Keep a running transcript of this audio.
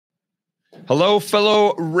Hello,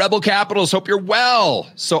 fellow Rebel Capitals. Hope you're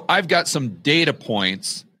well. So I've got some data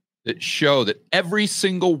points that show that every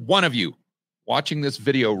single one of you watching this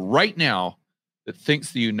video right now that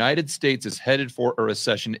thinks the United States is headed for a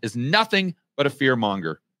recession is nothing but a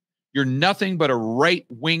fearmonger. You're nothing but a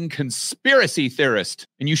right-wing conspiracy theorist.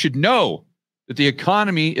 And you should know that the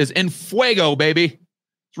economy is en fuego, baby.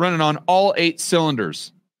 It's running on all 8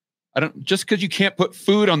 cylinders. Just because you can't put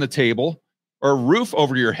food on the table or a roof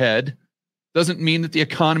over your head doesn't mean that the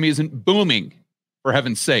economy isn't booming, for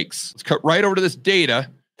heaven's sakes. Let's cut right over to this data,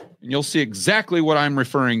 and you'll see exactly what I'm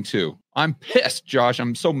referring to. I'm pissed, Josh.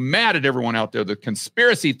 I'm so mad at everyone out there, the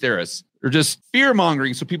conspiracy theorists. They're just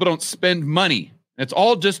fear-mongering so people don't spend money. It's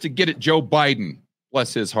all just to get at Joe Biden,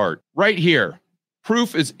 bless his heart. Right here,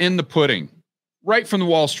 proof is in the pudding, right from the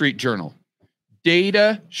Wall Street Journal.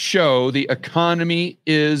 Data show the economy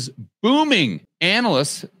is booming.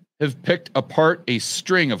 Analysts have picked apart a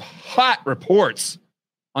string of hot reports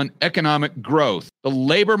on economic growth. The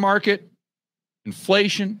labor market,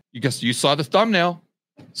 inflation, you saw the thumbnail.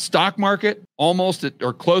 Stock market, almost at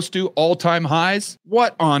or close to all-time highs.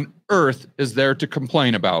 What on earth is there to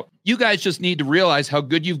complain about? You guys just need to realize how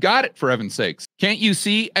good you've got it, for heaven's sakes. Can't you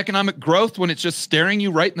see economic growth when it's just staring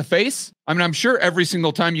you right in the face? I mean, I'm sure every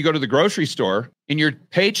single time you go to the grocery store and your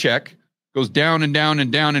paycheck goes down and down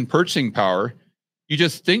and down in purchasing power, you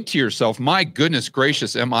just think to yourself, my goodness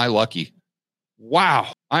gracious, am I lucky?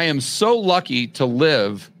 Wow, I am so lucky to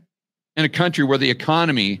live in a country where the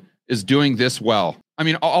economy is doing this well. I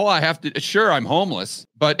mean, all I have to, sure, I'm homeless,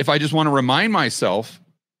 but if I just want to remind myself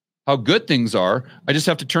how good things are, I just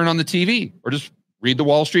have to turn on the TV or just read the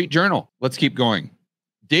Wall Street Journal. Let's keep going.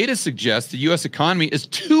 Data suggests the U.S. economy is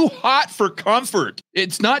too hot for comfort.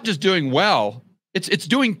 It's not just doing well, it's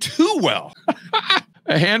doing too well.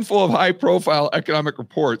 A handful of high-profile economic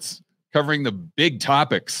reports covering the big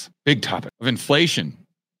topics of inflation,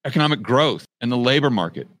 economic growth, and the labor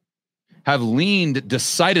market have leaned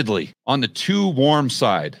decidedly on the too warm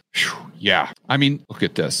side. Whew, yeah. I mean, look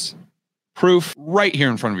at this. Proof right here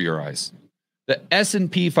in front of your eyes. The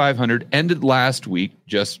S&P 500 ended last week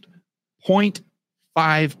just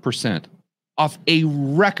 0.5% off a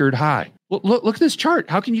record high. Look at this chart.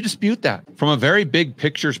 How can you dispute that? From a very big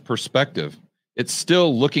picture's perspective, it's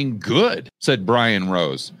still looking good, said Brian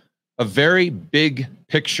Rose. A very big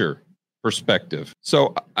picture perspective.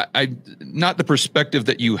 So I not the perspective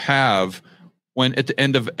that you have when at the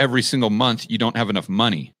end of every single month you don't have enough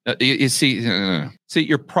money. You see,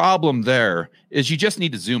 your problem there is you just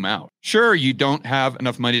need to zoom out. Sure, you don't have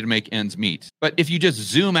enough money to make ends meet, but if you just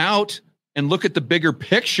zoom out and look at the bigger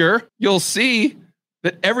picture, you'll see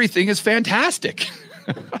that everything is fantastic.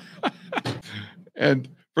 And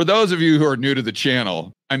for those of you who are new to the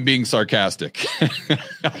channel, I'm being sarcastic.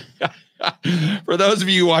 For those of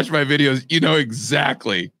you who watch my videos, you know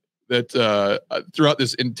exactly that throughout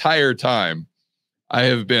this entire time, I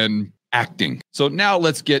have been acting. So now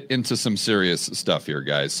let's get into some serious stuff here,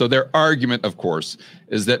 guys. So their argument, of course,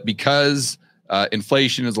 is that because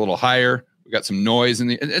inflation is a little higher, we got some noise in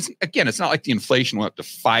the. It's not like the inflation went up to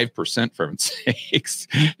 5% for heaven's sakes.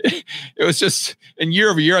 It was just, and year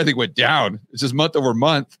over year, I think went down. It's just month over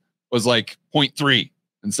month was like 0.3.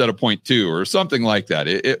 Instead of 0.2 or something like that.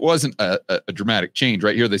 It wasn't a dramatic change.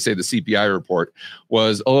 Right here, they say the CPI report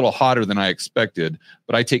was a little hotter than I expected,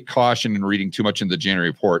 but I take caution in reading too much in the January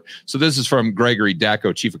report. So this is from Gregory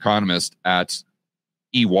Dacko, chief economist at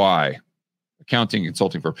EY, accounting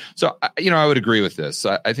consulting firm. So, I would agree with this.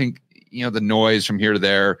 I think, the noise from here to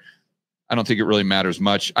there, I don't think it really matters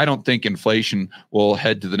much. I don't think inflation will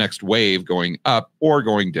head to the next wave going up or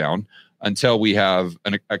going down until we have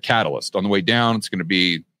a catalyst. On the way down, it's going to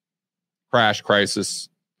be crash, crisis,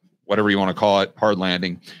 whatever you want to call it, hard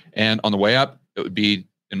landing. And on the way up, it would be,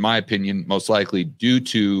 in my opinion, most likely due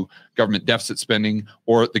to government deficit spending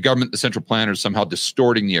or the government, the central planners somehow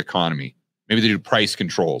distorting the economy. Maybe they do price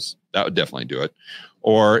controls. That would definitely do it.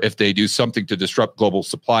 Or if they do something to disrupt global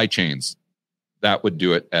supply chains, that would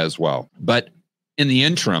do it as well. But in the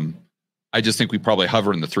interim, I just think we probably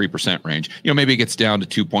hover in the 3% range. Maybe it gets down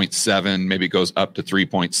to 2.7, maybe it goes up to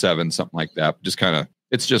 3.7, something like that. Just kind of,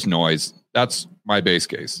 it's just noise. That's my base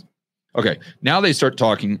case. Okay, now they start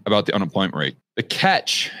talking about the unemployment rate. The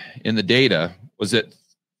catch in the data was that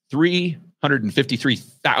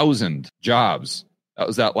 353,000 jobs, that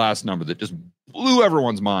was that last number that just blew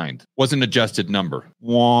everyone's mind, was an adjusted number.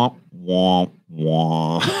 Womp, womp,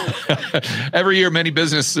 womp. Every year, many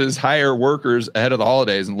businesses hire workers ahead of the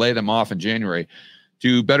holidays and lay them off in January.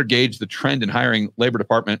 To better gauge the trend in hiring, Labor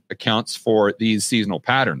Department accounts for these seasonal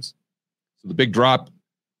patterns. So the big drop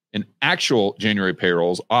And actual January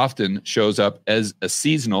payrolls often shows up as a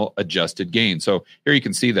seasonal adjusted gain. So here you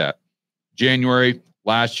can see that January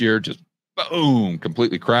last year just boom,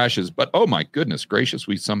 completely crashes. But oh my goodness gracious,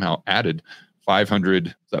 we somehow added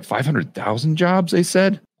 500,000 jobs, they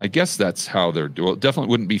said. I guess that's how they're doing. Well, it definitely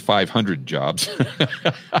wouldn't be 500 jobs.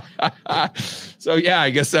 So yeah, I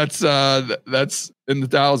guess that's in the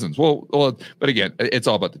thousands. Well, but again, it's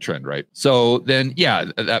all about the trend, right? So then, yeah,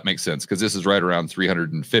 that makes sense because this is right around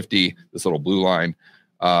 350, this little blue line,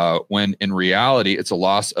 when in reality, it's a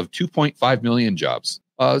loss of 2.5 million jobs.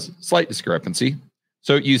 Slight discrepancy.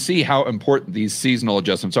 So you see how important these seasonal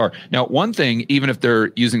adjustments are. Now, one thing, even if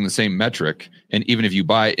they're using the same metric, and even if you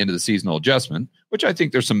buy into the seasonal adjustment, which I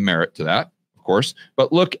think there's some merit to that, of course,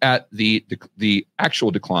 but look at the actual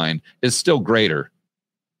decline is still greater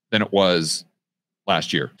than it was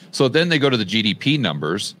last year. So then they go to the GDP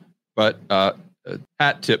numbers, but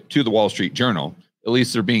hat tip to the Wall Street Journal. At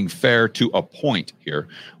least they're being fair to a point here,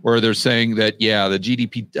 where they're saying that, yeah, the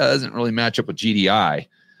GDP doesn't really match up with GDI.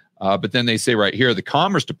 But then they say right here, the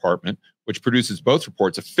Commerce Department, which produces both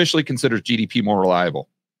reports, officially considers GDP more reliable.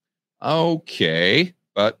 Okay,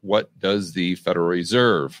 but what does the Federal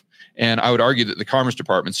Reserve? And I would argue that the Commerce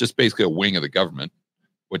Department is just basically a wing of the government,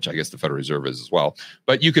 which I guess the Federal Reserve is as well.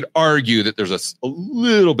 But you could argue that there's a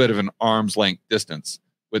little bit of an arm's length distance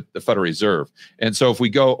with the Federal Reserve. And so if we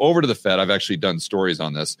go over to the Fed, I've actually done stories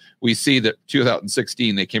on this. We see that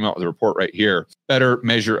 2016, they came out with a report right here, better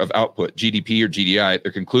measure of output, GDP or GDI.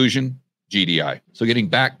 Their conclusion, GDI. So getting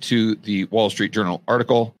back to the Wall Street Journal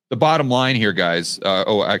article, the bottom line here, guys,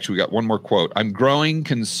 actually, we got one more quote. I'm growing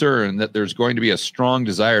concerned that there's going to be a strong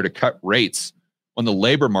desire to cut rates when the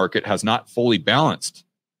labor market has not fully balanced.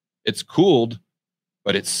 It's cooled,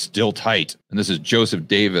 but it's still tight. And this is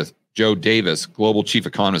Joe Davis, Global Chief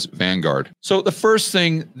Economist at Vanguard. So the first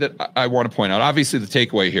thing that I want to point out, obviously the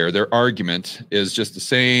takeaway here, their argument is just the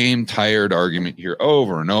same tired argument here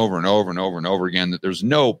over and over and over and over and over again, that there's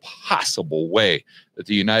no possible way that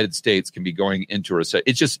the United States can be going into a recession.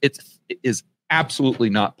 It is absolutely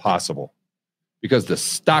not possible because the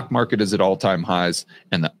stock market is at all-time highs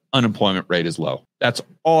and the unemployment rate is low. That's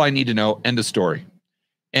all I need to know. End of story.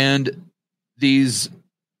 And these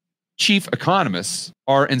chief economists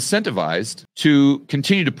are incentivized to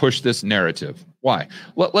continue to push this narrative. Why?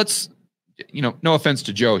 Let's, no offense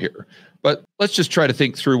to Joe here, but let's just try to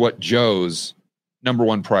think through what Joe's number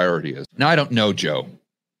one priority is. Now, I don't know Joe,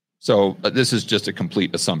 so this is just a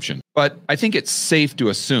complete assumption, but I think it's safe to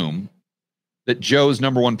assume that Joe's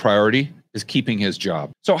number one priority is keeping his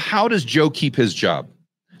job. So how does Joe keep his job?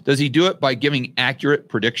 Does he do it by giving accurate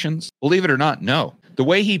predictions? Believe it or not, no. The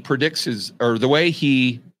way he predicts the way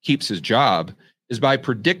he keeps his job is by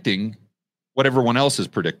predicting what everyone else is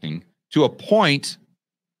predicting to a point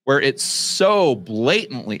where it's so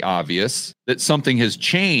blatantly obvious that something has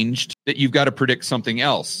changed that you've got to predict something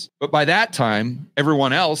else. But by that time,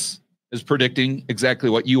 everyone else is predicting exactly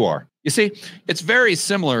what you are. You see, it's very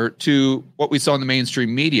similar to what we saw in the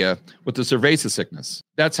mainstream media with the cerveza sickness.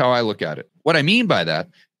 That's how I look at it. What I mean by that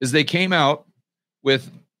is they came out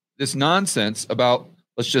with this nonsense about,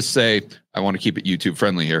 let's just say, I want to keep it YouTube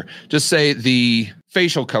friendly here, just say the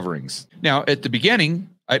facial coverings. Now, at the beginning,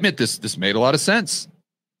 I admit this made a lot of sense.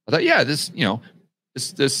 I thought, yeah, this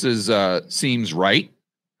seems right.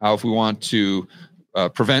 How if we want to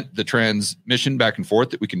prevent the transmission back and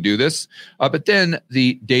forth, that we can do this. But then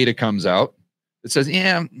the data comes out that says,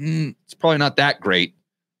 it's probably not that great.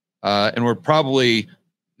 And we're probably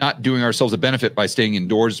not doing ourselves a benefit by staying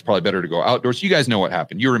indoors. It's probably better to go outdoors. You guys know what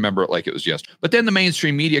happened. You remember it like it was yesterday. But then the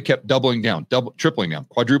mainstream media kept tripling down,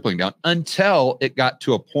 quadrupling down until it got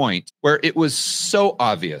to a point where it was so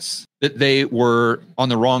obvious that they were on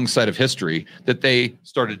the wrong side of history that they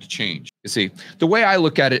started to change. You see, the way I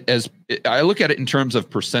look at it in terms of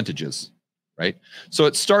percentages, right? So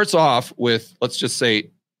it starts off with, let's just say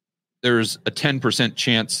there's a 10%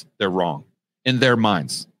 chance they're wrong in their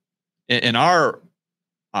minds. In our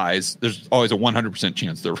eyes, there's always a 100%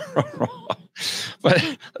 chance they're wrong. But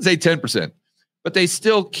let's say 10%. But they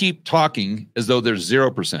still keep talking as though there's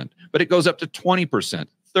 0%. But it goes up to 20%,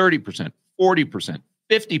 30%, 40%,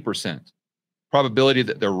 50% probability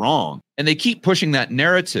that they're wrong. And they keep pushing that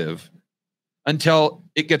narrative until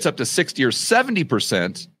it gets up to 60 or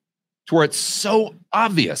 70% to where it's so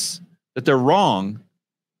obvious that they're wrong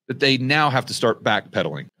that they now have to start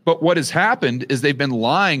backpedaling. But what has happened is they've been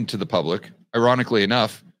lying to the public, ironically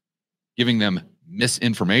enough, giving them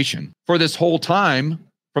misinformation for this whole time,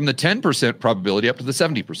 from the 10% probability up to the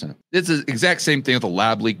 70%. It's the exact same thing with the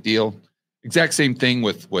lab leak deal. Exact same thing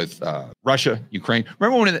with Russia, Ukraine.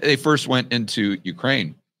 Remember when they first went into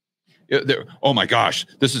Ukraine? Oh my gosh,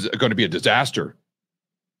 this is going to be a disaster.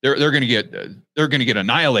 They're going to get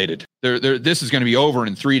annihilated. This is going to be over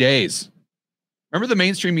in 3 days. Remember the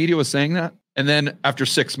mainstream media was saying that? And then after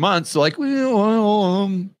 6 months, they're like, well,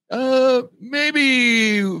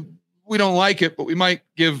 maybe we don't like it, but we might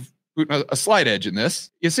give Putin a slight edge in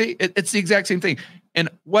this. You see, it's the exact same thing. And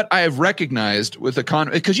what I have recognized with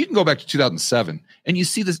economy, because you can go back to 2007 and you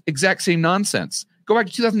see this exact same nonsense. Go back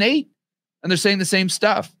to 2008 and they're saying the same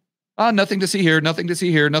stuff. Nothing to see here, nothing to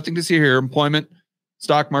see here, nothing to see here. Employment,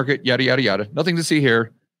 stock market, yada, yada, yada. Nothing to see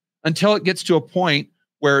here until it gets to a point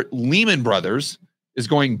where Lehman Brothers is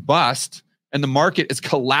going bust and the market is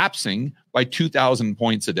collapsing by 2,000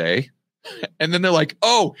 points a day. And then they're like,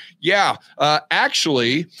 oh, yeah,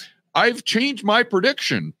 actually, I've changed my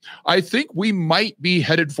prediction. I think we might be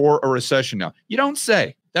headed for a recession now. You don't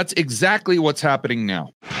say. That's exactly what's happening now.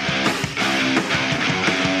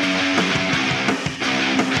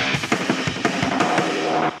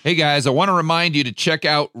 Hey guys, I want to remind you to check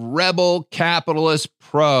out Rebel Capitalist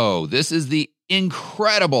Pro. This is the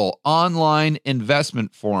incredible online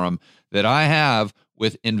investment forum that I have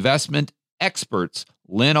with investment experts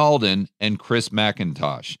Lynn Alden and Chris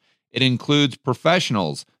McIntosh. It includes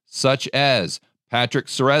professionals such as Patrick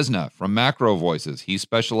Ceresna from Macro Voices. He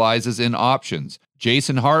specializes in options.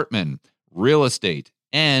 Jason Hartman, real estate,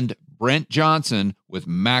 and Brent Johnson with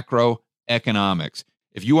macroeconomics.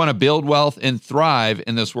 If you want to build wealth and thrive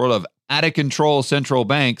in this world of out-of-control central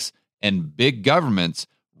banks and big governments,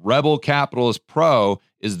 Rebel Capitalist Pro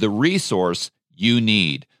is the resource you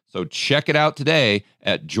need. So check it out today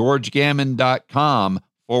at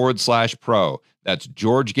georgegammon.com/pro. That's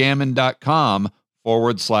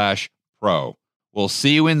georgegammon.com/pro. We'll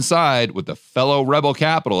see you inside with the fellow Rebel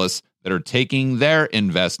capitalists that are taking their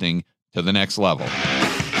investing to the next level.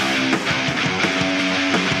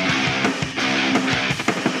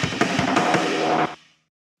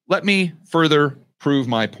 Let me further prove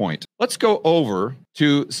my point. Let's go over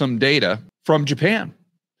to some data from Japan.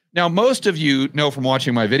 Now, most of you know from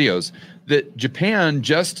watching my videos that Japan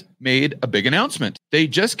just made a big announcement. They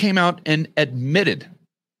just came out and admitted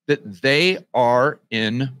that they are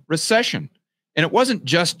in recession. And it wasn't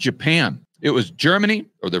just Japan. It was Germany,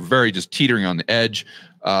 or they're very just teetering on the edge.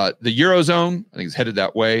 The Eurozone, I think, is headed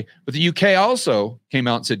that way. But the UK also came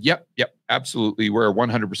out and said, yep, absolutely, we're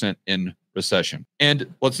 100% in recession.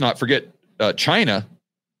 And let's not forget China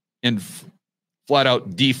in flat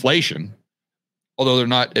out deflation, although they're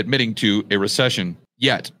not admitting to a recession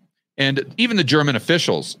yet. And even the German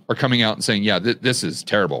officials are coming out and saying, yeah, this is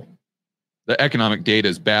terrible. The economic data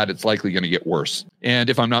is bad. It's likely going to get worse. And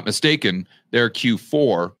if I'm not mistaken, their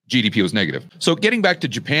Q4 GDP was negative. So getting back to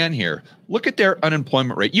Japan here, look at their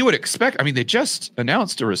unemployment rate. You would expect, I mean, they just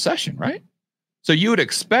announced a recession, right? So you would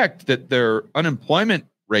expect that their unemployment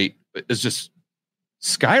rate is just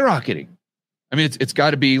skyrocketing. I mean, it's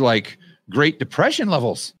got to be like Great Depression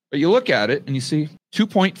levels. But you look at it and you see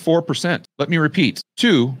 2.4%. Let me repeat,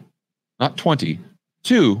 2, not 20,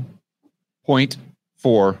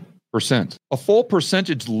 2.4%. A full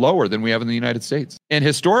percentage lower than we have in the United States. And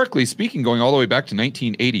historically speaking, going all the way back to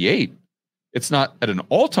 1988, it's not at an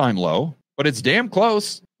all-time low, but it's damn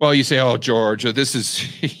close. Well, you say, oh, George, this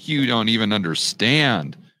is, you don't even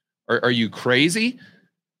understand. Are you crazy?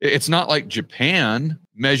 It's not like Japan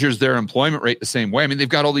measures their employment rate the same way. I mean, they've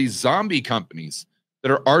got all these zombie companies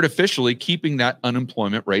that are artificially keeping that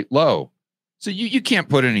unemployment rate low. So you can't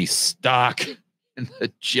put any stock in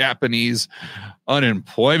the Japanese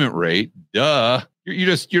unemployment rate. Duh.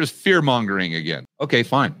 You're just fear-mongering again. Okay,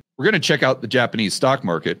 fine. We're going to check out the Japanese stock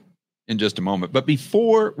market in just a moment. But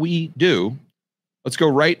before we do, let's go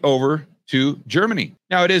right over to Germany.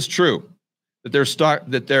 Now, it is true that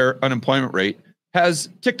their unemployment rate has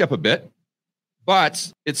ticked up a bit,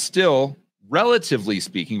 but it's still, relatively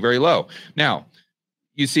speaking, very low. Now,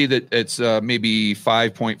 you see that it's maybe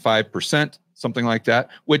 5.5%, something like that,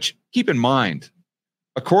 which, keep in mind,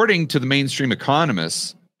 according to the mainstream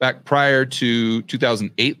economists, back prior to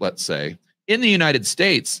 2008, let's say, in the United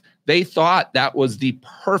States, they thought that was the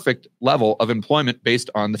perfect level of employment based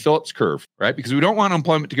on the Phillips curve, right? Because we don't want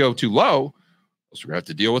unemployment to go too low, else we're going to have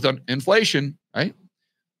to deal with inflation, right?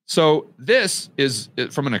 So this is,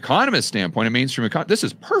 from an economist standpoint, a mainstream economist, this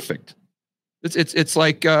is perfect. It's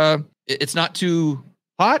like, it's not too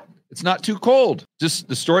hot, it's not too cold. Just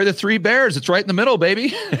the story of the three bears. It's right in the middle,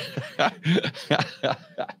 baby.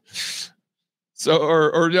 So,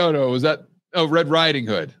 or no, was that Red Riding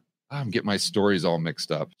Hood? I'm getting my stories all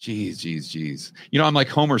mixed up. Jeez. You know, I'm like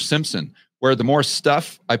Homer Simpson, where the more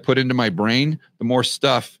stuff I put into my brain, the more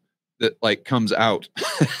stuff that like comes out.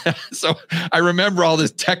 So I remember all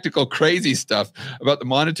this technical crazy stuff about the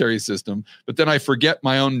monetary system, but then I forget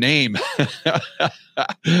my own name.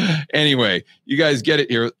 Anyway, you guys get it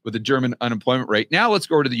here with the German unemployment rate. Now let's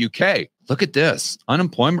go over to the UK. Look at this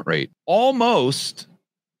unemployment rate, almost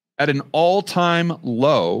at an all-time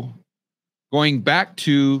low, going back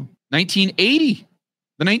to 1980,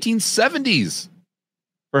 the 1970s.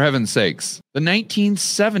 For heaven's sakes, the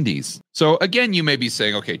 1970s. So again, you may be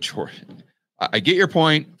saying, okay, Jordan, I get your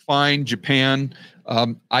point. Fine, Japan.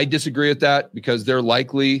 I disagree with that because they're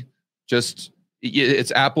likely just,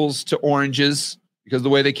 it's apples to oranges because of the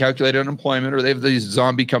way they calculate unemployment, or they have these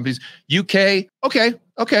zombie companies. UK, okay.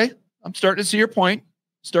 I'm starting to see your point.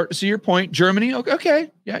 Germany, okay.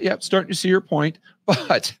 Yeah, starting to see your point.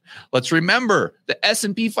 But let's remember, the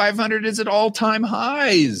S&P 500 is at all-time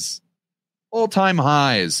highs. All-time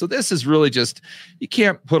highs. So this is really just, you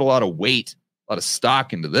can't put a lot of weight, a lot of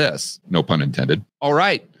stock into this. No pun intended. All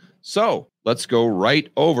right. So let's go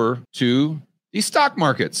right over to the stock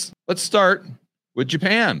markets. Let's start with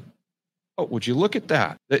Japan. Oh, would you look at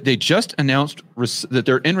that? They just announced that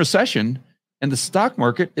they're in recession and the stock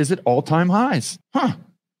market is at all-time highs.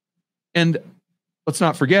 And let's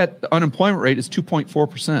not forget, the unemployment rate is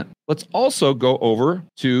 2.4%. Let's also go over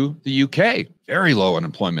to the UK. Very low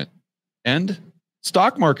unemployment. And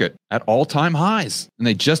stock market at all-time highs. And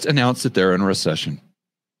they just announced that they're in a recession.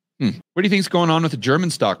 What do you think is going on with the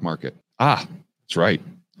German stock market? That's right.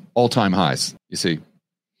 All-time highs, you see.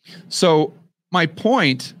 So my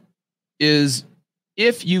point is,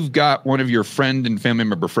 if you've got one of your friend and family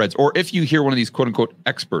member friends, or if you hear one of these quote-unquote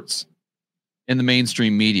experts in the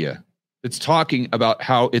mainstream media that's talking about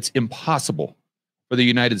how it's impossible for the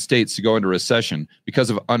United States to go into recession because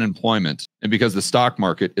of unemployment and because the stock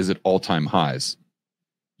market is at all-time highs,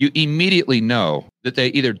 you immediately know that they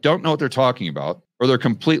either don't know what they're talking about or they're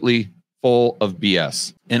completely full of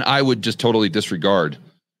BS. And I would just totally disregard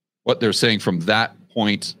what they're saying from that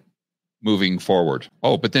point moving forward.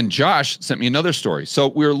 Oh, but then Josh sent me another story. So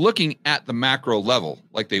we're looking at the macro level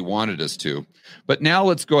like they wanted us to. But now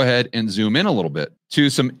let's go ahead and zoom in a little bit to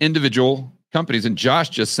some individual companies. And Josh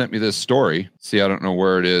just sent me this story. See, I don't know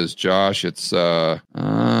where it is, Josh. It's here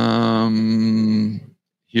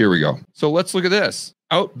we go. So let's look at this.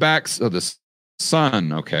 Outbacks of the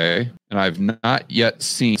sun, okay. And I've not yet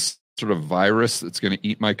seen sort of virus that's going to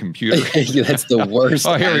eat my computer. That's the worst.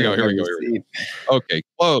 Oh, here we go. Okay,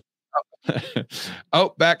 close.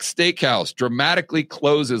 Outback Steakhouse dramatically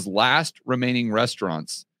closes last remaining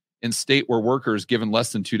restaurants in state where workers given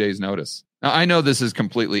less than 2 days notice. Now, I know this is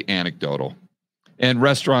completely anecdotal and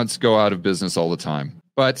restaurants go out of business all the time.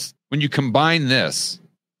 But when you combine this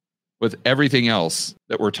with everything else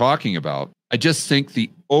that we're talking about, I just think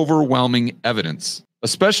the overwhelming evidence,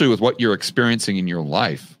 especially with what you're experiencing in your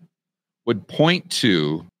life, would point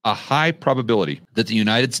to a high probability that the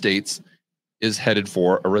United States is headed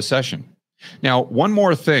for a recession. Now, one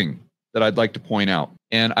more thing that I'd like to point out,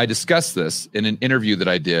 and I discussed this in an interview that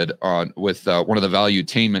I did with one of the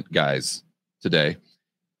Valuetainment guys today,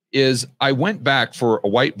 is I went back for a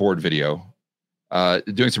whiteboard video,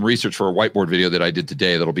 doing some research for a whiteboard video that I did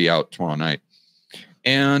today that'll be out tomorrow night.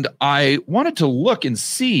 And I wanted to look and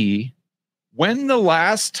see when the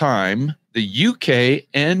last time the UK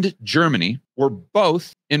and Germany were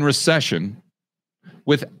both in recession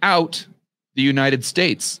without the United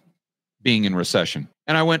States being in recession.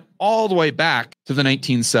 And I went all the way back to the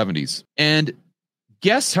 1970s. And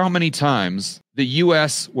guess how many times the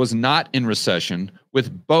US was not in recession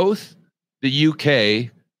with both the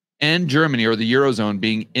UK and Germany or the Eurozone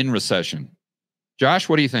being in recession? Josh,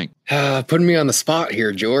 what do you think? Putting me on the spot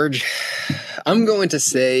here, George. I'm going to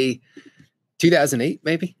say 2008,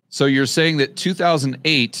 maybe. So you're saying that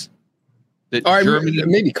 2008, that or Germany,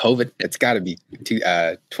 maybe COVID. It's got to be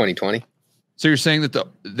 2020. So you're saying that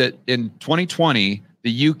that in 2020,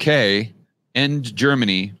 the UK and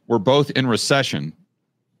Germany were both in recession,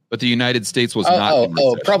 but the United States was not in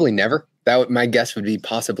recession. Probably never. My guess would be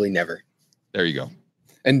possibly never. There you go.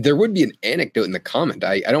 And there would be an anecdote in the comment.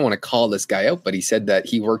 I don't want to call this guy out, but he said that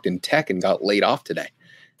he worked in tech and got laid off today.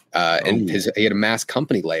 And he had a mass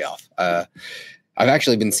company layoff. I've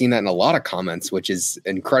actually been seeing that in a lot of comments, which is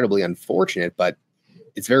incredibly unfortunate, but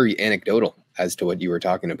it's very anecdotal as to what you were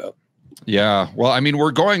talking about. Yeah. Well, I mean,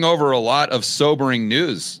 we're going over a lot of sobering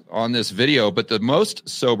news on this video, but the most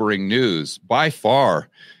sobering news by far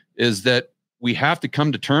is that we have to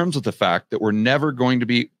come to terms with the fact that we're never going to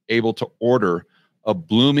be able to order a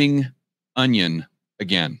blooming onion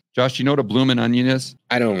again. Josh, you know what a blooming onion is?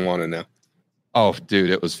 I don't want to know. Oh, dude,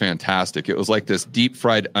 it was fantastic. It was like this deep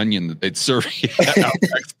fried onion that they'd serve you at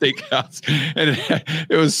Outback Steakhouse. And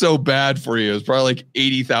it was so bad for you. It was probably like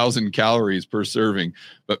 80,000 calories per serving.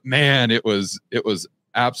 But man, it was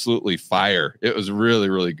absolutely fire. It was really,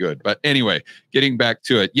 really good. But anyway, getting back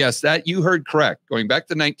to it. Yes, that you heard correct. Going back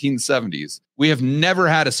to the 1970s, we have never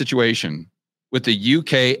had a situation with the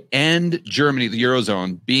UK and Germany, the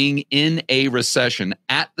Eurozone, being in a recession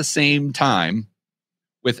at the same time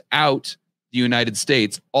without the United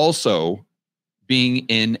States also being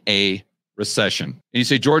in a recession. And you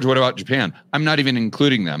say, George, what about Japan? I'm not even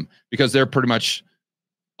including them because they're pretty much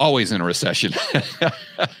always in a recession. So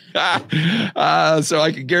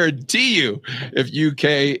I can guarantee you if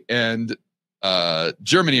UK and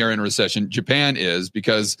Germany are in recession, Japan is,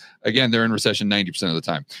 because again, they're in recession 90% of the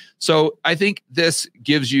time. So I think this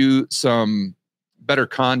gives you some better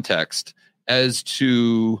context as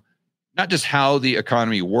to not just how the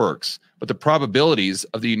economy works, but the probabilities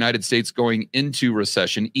of the United States going into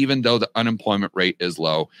recession, even though the unemployment rate is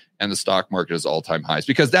low and the stock market is all-time highs,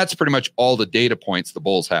 because that's pretty much all the data points the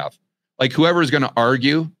bulls have. Like whoever is going to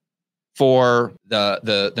argue for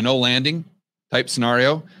the no landing type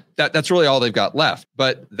scenario, that's really all they've got left.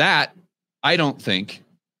 But that, I don't think,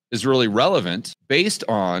 is really relevant based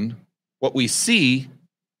on what we see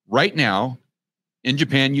right now in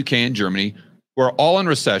Japan, UK, and Germany, who are all in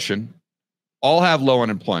recession, all have low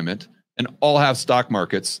unemployment, and all have stock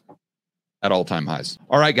markets at all-time highs.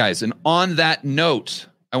 All right, guys. And on that note,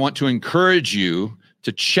 I want to encourage you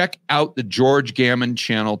to check out the George Gammon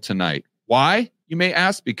channel tonight. Why, you may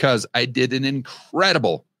ask? Because I did an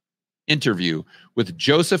incredible interview with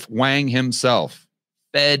Joseph Wang himself,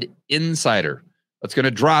 Fed Insider. That's going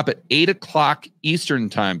to drop at 8 o'clock Eastern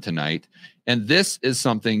time tonight. And this is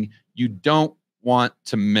something you don't want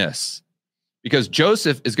to miss, because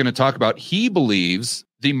Joseph is going to talk about, he believes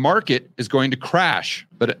the market is going to crash,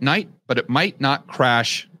 but it might not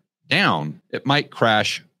crash down. It might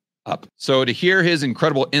crash up. So to hear his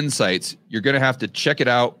incredible insights, you're going to have to check it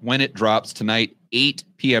out when it drops tonight, 8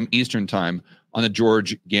 p.m. Eastern time on the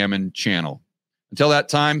George Gammon channel. Until that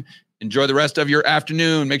time, enjoy the rest of your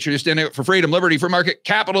afternoon. Make sure you're standing up for freedom, liberty, for market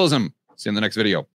capitalism. See you in the next video.